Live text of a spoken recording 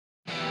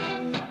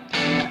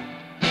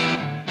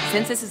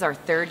Since this is our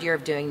third year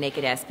of doing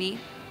Naked Espy,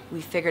 we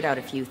figured out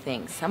a few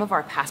things. Some of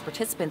our past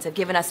participants have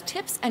given us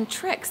tips and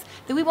tricks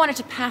that we wanted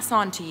to pass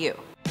on to you.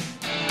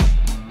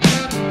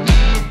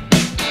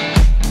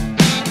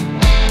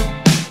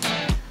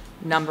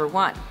 Number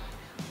 1,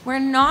 we're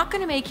not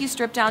going to make you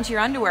strip down to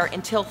your underwear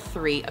until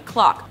 3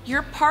 o'clock.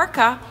 Your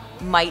parka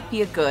might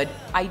be a good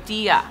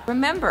idea.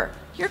 Remember,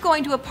 you're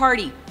going to a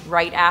party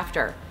right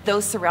after.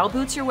 Those Sorel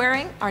boots you're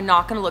wearing are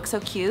not going to look so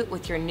cute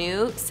with your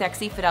new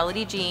sexy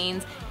Fidelity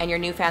jeans and your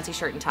new fancy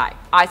shirt and tie.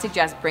 I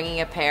suggest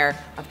bringing a pair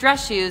of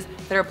dress shoes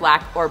that are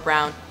black or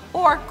brown,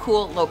 or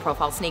cool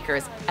low-profile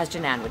sneakers, as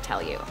Janan would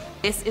tell you.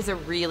 This is a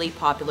really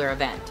popular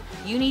event.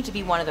 You need to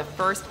be one of the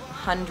first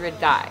 100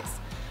 guys.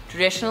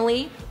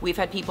 Traditionally, we've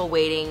had people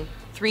waiting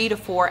 3 to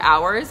 4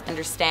 hours.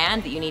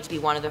 Understand that you need to be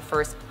one of the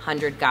first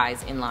 100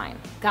 guys in line.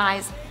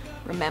 Guys,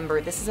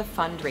 remember, this is a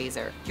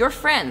fundraiser. Your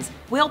friends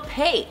will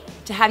pay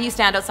to have you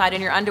stand outside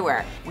in your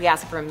underwear. We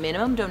ask for a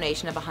minimum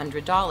donation of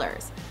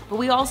 $100. But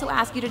we also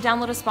ask you to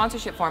download a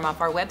sponsorship form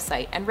off our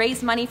website and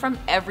raise money from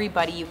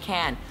everybody you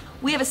can.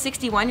 We have a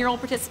 61-year-old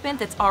participant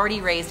that's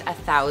already raised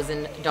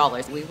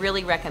 $1,000. We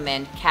really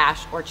recommend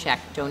cash or check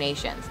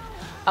donations.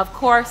 Of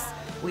course,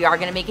 we are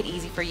going to make it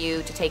easy for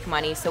you to take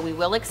money, so we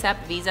will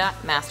accept Visa,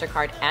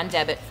 MasterCard, and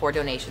debit for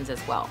donations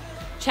as well.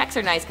 Checks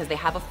are nice because they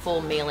have a full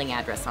mailing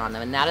address on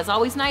them, and that is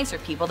always nice for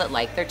people that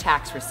like their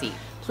tax receipt.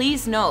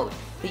 Please note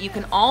that you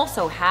can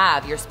also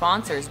have your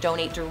sponsors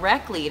donate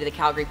directly to the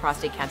Calgary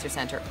Prostate Cancer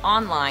Centre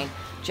online.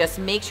 Just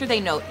make sure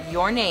they note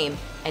your name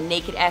and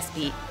Naked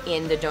Espy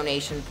in the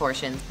donation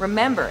portions.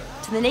 Remember,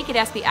 to the Naked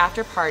Espy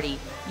after party,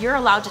 you're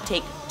allowed to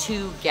take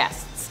 2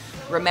 guests.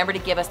 Remember to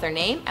give us their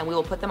name and we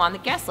will put them on the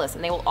guest list,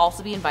 and they will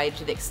also be invited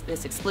to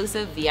this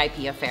exclusive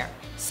VIP affair.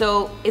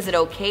 So is it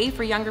okay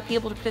for younger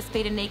people to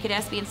participate in Naked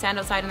Espy and stand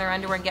outside in their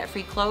underwear and get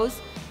free clothes?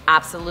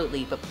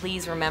 Absolutely, but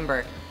please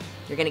remember,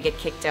 you're gonna get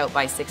kicked out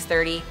by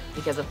 6:30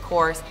 because of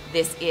course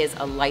this is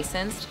a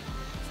licensed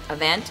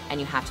event and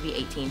you have to be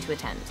 18 to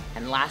attend.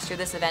 And last year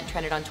this event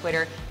trended on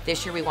Twitter.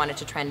 This year we want it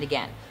to trend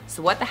again.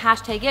 So what the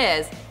hashtag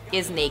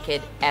is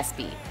Naked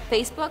Espy.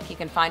 Facebook, you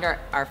can find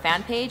our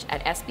fan page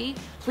at Espy.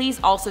 Please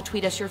also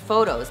tweet us your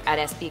photos at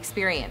Espy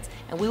Experience,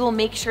 and we will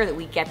make sure that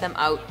we get them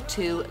out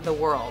to the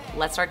world.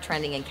 Let's start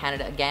trending in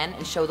Canada again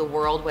and show the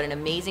world what an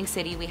amazing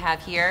city we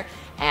have here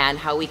and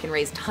how we can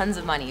raise tons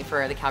of money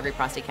for the Calgary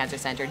Prostate Cancer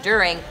Centre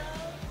during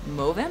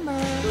Movember.